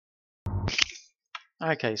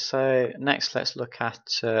Okay, so next let's look at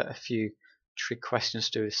a few trig questions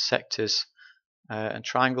to do with sectors and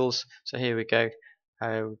triangles. So here we go.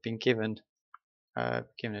 We've been given a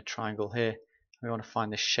triangle here. We want to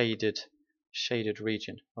find the shaded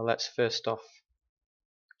region. Well, let's first off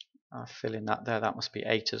fill in that there. That must be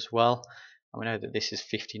 8 as well. And we know that this is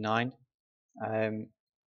 59. I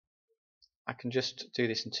can just do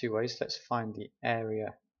this in two ways. Let's find the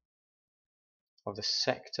area of the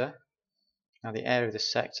sector. Now the area of the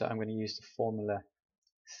sector, I'm going to use the formula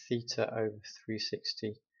theta over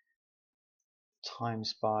 360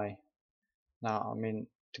 times by, now I'm in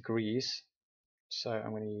degrees, so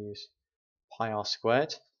I'm going to use pi r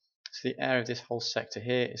squared. So the area of this whole sector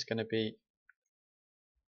here is going to be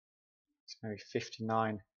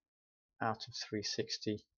 59 out of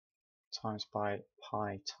 360 times by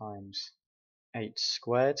pi times 8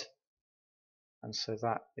 squared, and so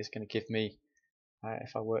that is going to give me,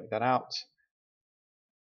 if I work that out,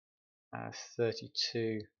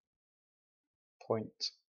 32.95.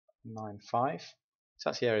 So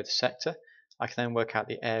that's the area of the sector. I can then work out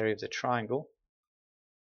the area of the triangle.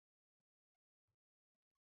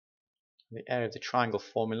 The area of the triangle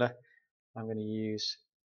formula, I'm going to use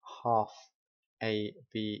half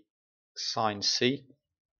AB sine C.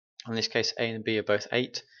 In this case, A and B are both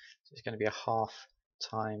 8, so it's going to be a half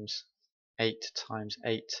times 8 times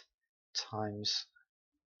 8 times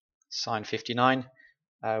sine 59,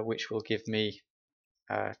 which will give me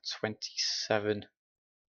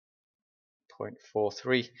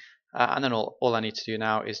 27.43. And then all I need to do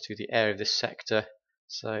now is do the area of this sector.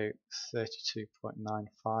 So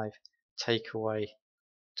 32.95 take away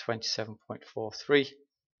 27.43,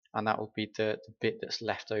 and that will be the bit that's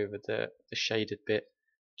left over, the shaded bit,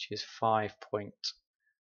 which is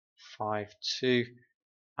 5.52,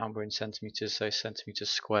 and we're in centimeters, so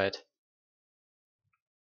centimeters squared.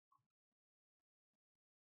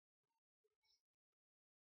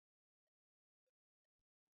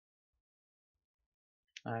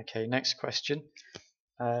 Okay, next question.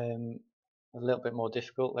 A little bit more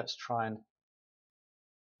difficult. Let's try and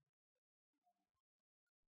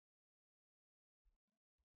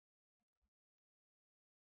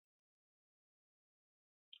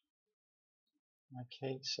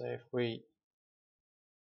okay, so if we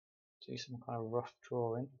do some kind of rough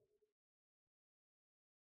drawing,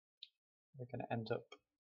 we're going to end up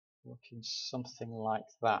looking something like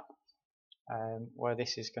that, where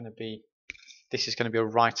this is going to be a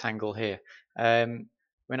right angle here.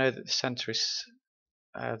 We know that the center is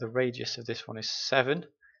the radius of this one is 7,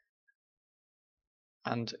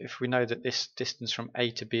 and if we know that this distance from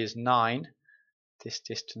A to B is 9, this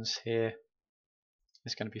distance here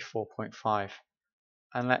is going to be 4.5.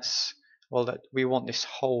 And we want this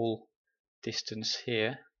whole distance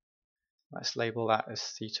here. Let's label that as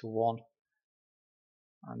theta 1,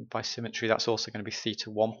 and by symmetry that's also going to be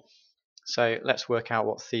theta 1. So let's work out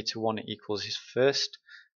what theta 1 equals is first.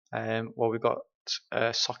 Well, we've got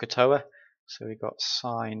SOHCAHTOA, so we've got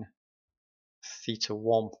sine theta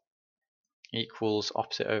 1 equals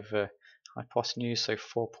opposite over hypotenuse, so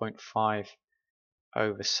 4.5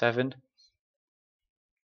 over 7,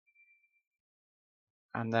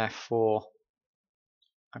 and therefore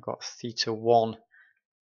I've got theta 1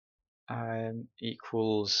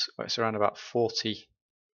 equals, well, it's around about 40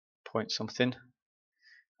 point something,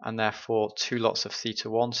 and therefore 2 lots of theta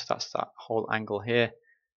 1, so that's that whole angle here.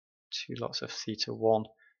 2 lots of theta 1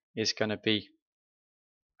 is going to be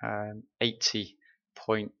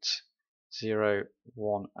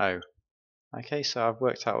 80.010. Okay, so I've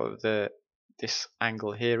worked out what this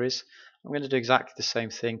angle here is. I'm going to do exactly the same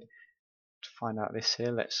thing to find out this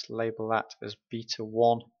here. Let's label that as beta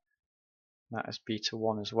 1, that as beta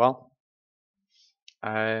 1 as well.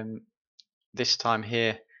 This time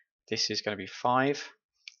here, this is going to be 5,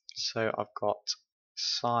 so I've got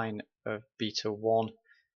sine of beta 1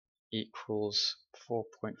 equals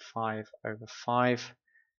 4.5 over 5,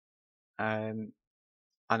 and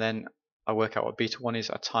then I work out what beta 1 is,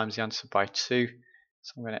 I times the answer by 2,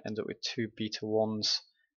 so I'm going to end up with 2 beta 1s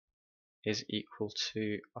is equal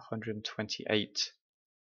to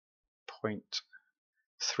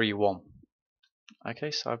 128.31.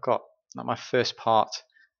 Okay, so I've got my first part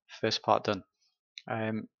done.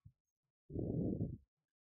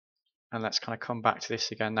 And let's kind of come back to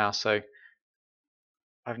this again now. So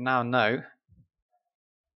I now know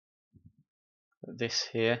that this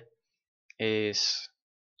here is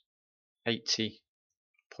 80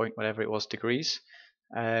 point whatever it was degrees,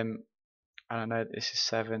 and I know that this is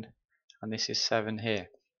 7 and this is 7 here.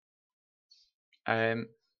 I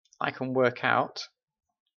can work out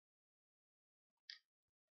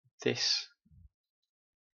this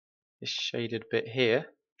this shaded bit here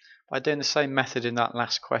by doing the same method in that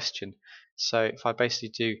last question. So if I basically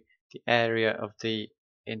do the area of the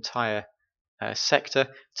entire sector,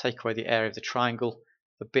 take away the area of the triangle,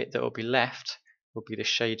 the bit that will be left will be the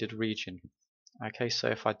shaded region. Okay, so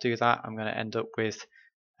if I do that, I'm going to end up with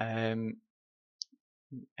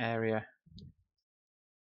area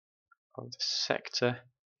of the sector,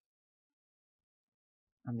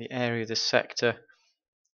 and the area of the sector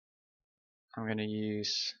I'm going to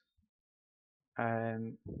use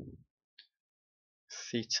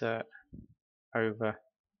theta over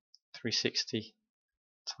 360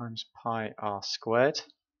 times pi r squared.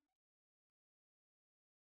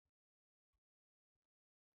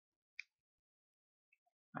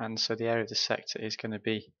 And so the area of the sector is going to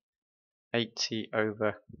be 80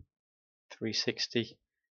 over 360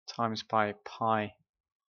 times by pi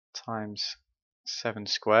times 7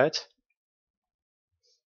 squared.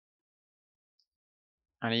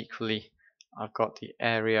 And equally, I've got the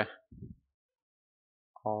area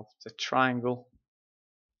of the triangle.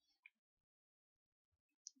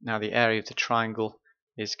 Now the area of the triangle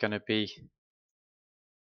is going to be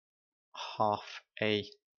half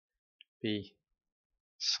AB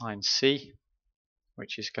sine C,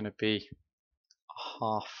 which is going to be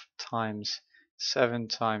half times 7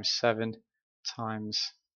 times 7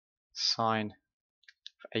 times sine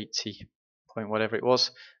 80 point whatever it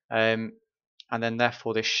was, and then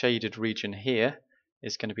therefore this shaded region here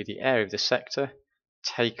is going to be the area of the sector,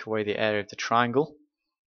 take away the area of the triangle,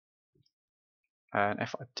 and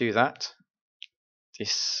if I do that,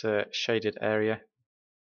 this shaded area,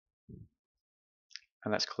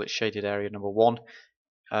 and let's call it shaded area number 1,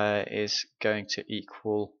 is going to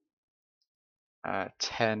equal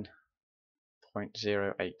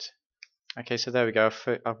 10.08. Okay, so there we go.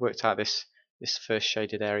 I've worked out this first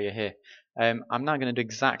shaded area here. I'm now going to do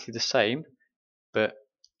exactly the same, but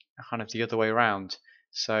kind of the other way around.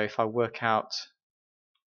 So if I work out,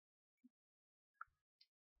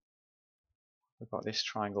 we've got this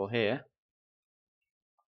triangle here,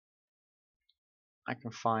 I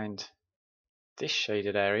can find this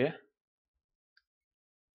shaded area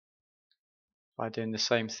by doing the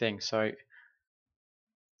same thing. So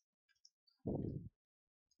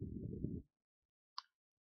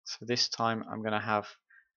this time I'm going to have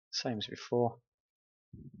the same as before.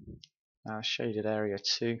 Now shaded area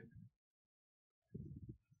 2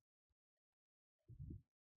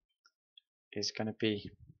 is going to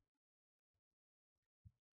be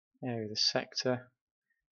area of the sector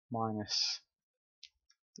minus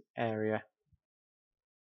the area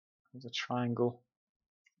of the triangle,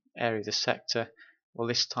 area of the sector. Well,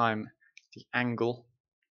 this time the angle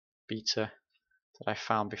beta that I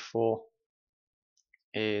found before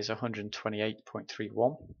is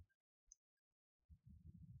 128.31.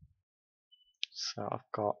 So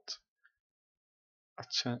I've got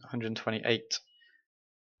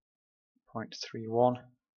 128.31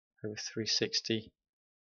 over 360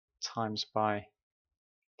 times by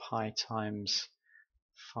pi times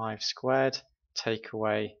 5 squared, take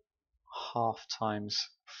away half times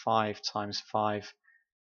 5 times 5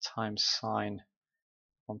 times sine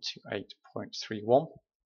 128.31.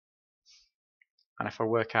 And if I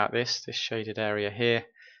work out this shaded area here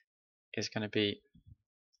is going to be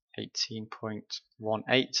 18.18,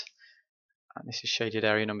 and this is shaded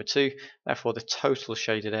area number 2. Therefore the total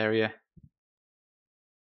shaded area,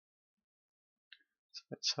 so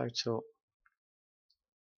the total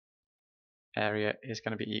area is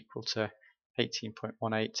going to be equal to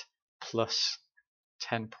 18.18 plus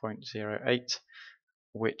 10.08,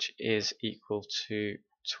 which is equal to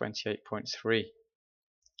 28.3,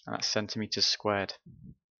 and that's centimeters squared.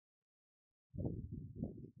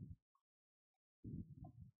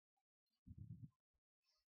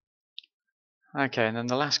 Okay, and then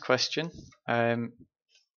the last question. Here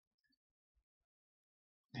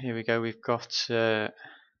we go. We've got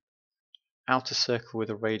outer circle with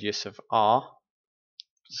a radius of r.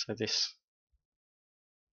 So this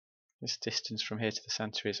distance from here to the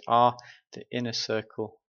center is r. The inner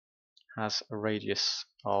circle has a radius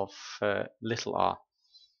of little r,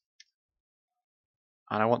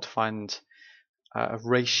 and I want to find a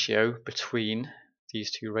ratio between these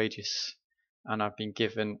two radius, and I've been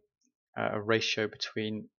given a ratio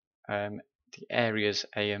between the areas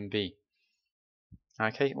A and B.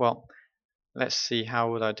 Okay, well, let's see,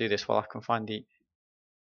 how would I do this? Well, I can find the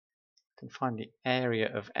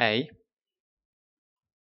area of A,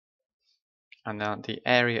 and now the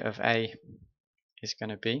area of A is going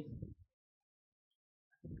to be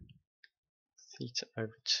theta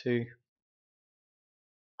over 2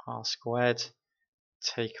 r squared,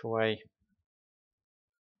 take away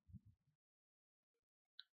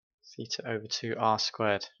theta over 2r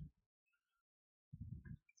squared.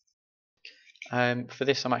 For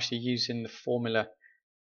this I'm actually using the formula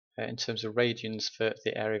in terms of radians for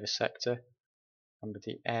the area of a sector. Remember,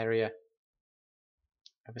 the area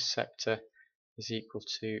of a sector is equal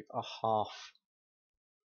to a half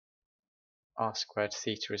r squared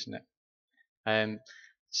theta, isn't it?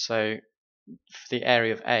 So for the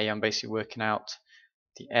area of A, I'm basically working out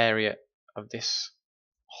the area of this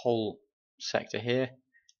whole sector here,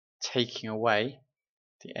 taking away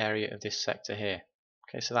the area of this sector here.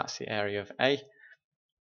 Okay, so that's the area of A.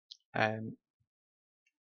 I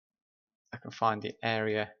can find the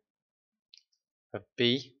area of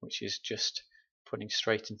B, which is just putting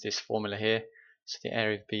straight into this formula here. So the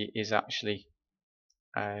area of B is actually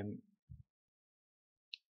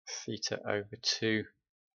theta over 2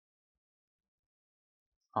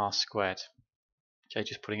 r squared. Okay,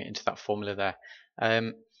 just putting it into that formula there.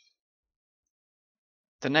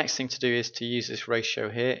 The next thing to do is to use this ratio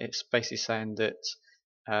here. It's basically saying that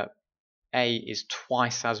A is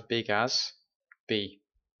twice as big as B.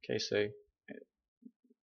 Okay, so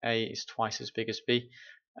A is twice as big as B.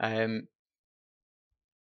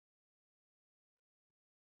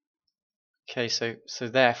 Okay, so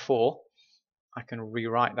therefore I can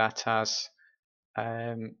rewrite that as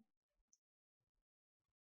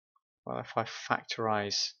well, if I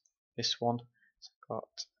factorize this one, so I've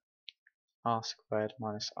got r squared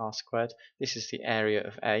minus r squared. This is the area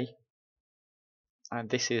of A, and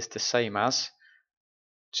this is the same as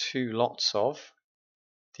 2 lots of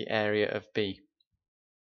the area of B.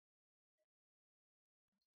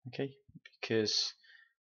 Okay, because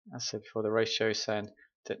as I said before, the ratio is saying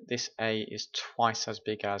that this A is twice as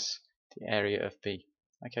big as the area of B.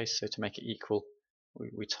 Okay, so to make it equal,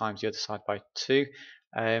 we times the other side by 2.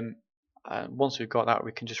 Once we've got that,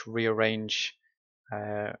 we can just rearrange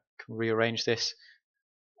this.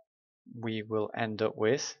 We will end up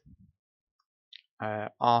with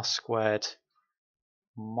r squared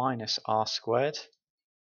minus r squared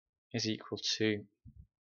is equal to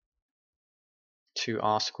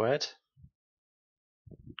 2r squared.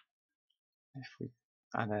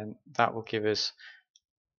 And then that will give us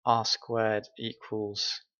r squared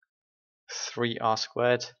equals 3r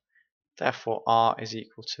squared. Therefore r is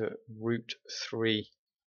equal to root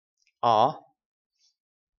 3r.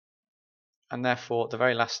 And therefore the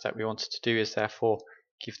very last step we wanted to do is therefore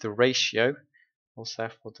give the ratio. Also,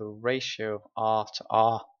 therefore the ratio of r to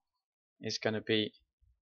r is going to be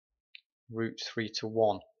root 3 to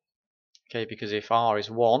 1. Okay, because if r is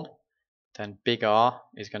 1, then big R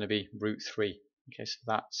is going to be root 3. Okay, so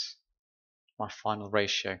that's my final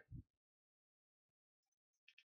ratio.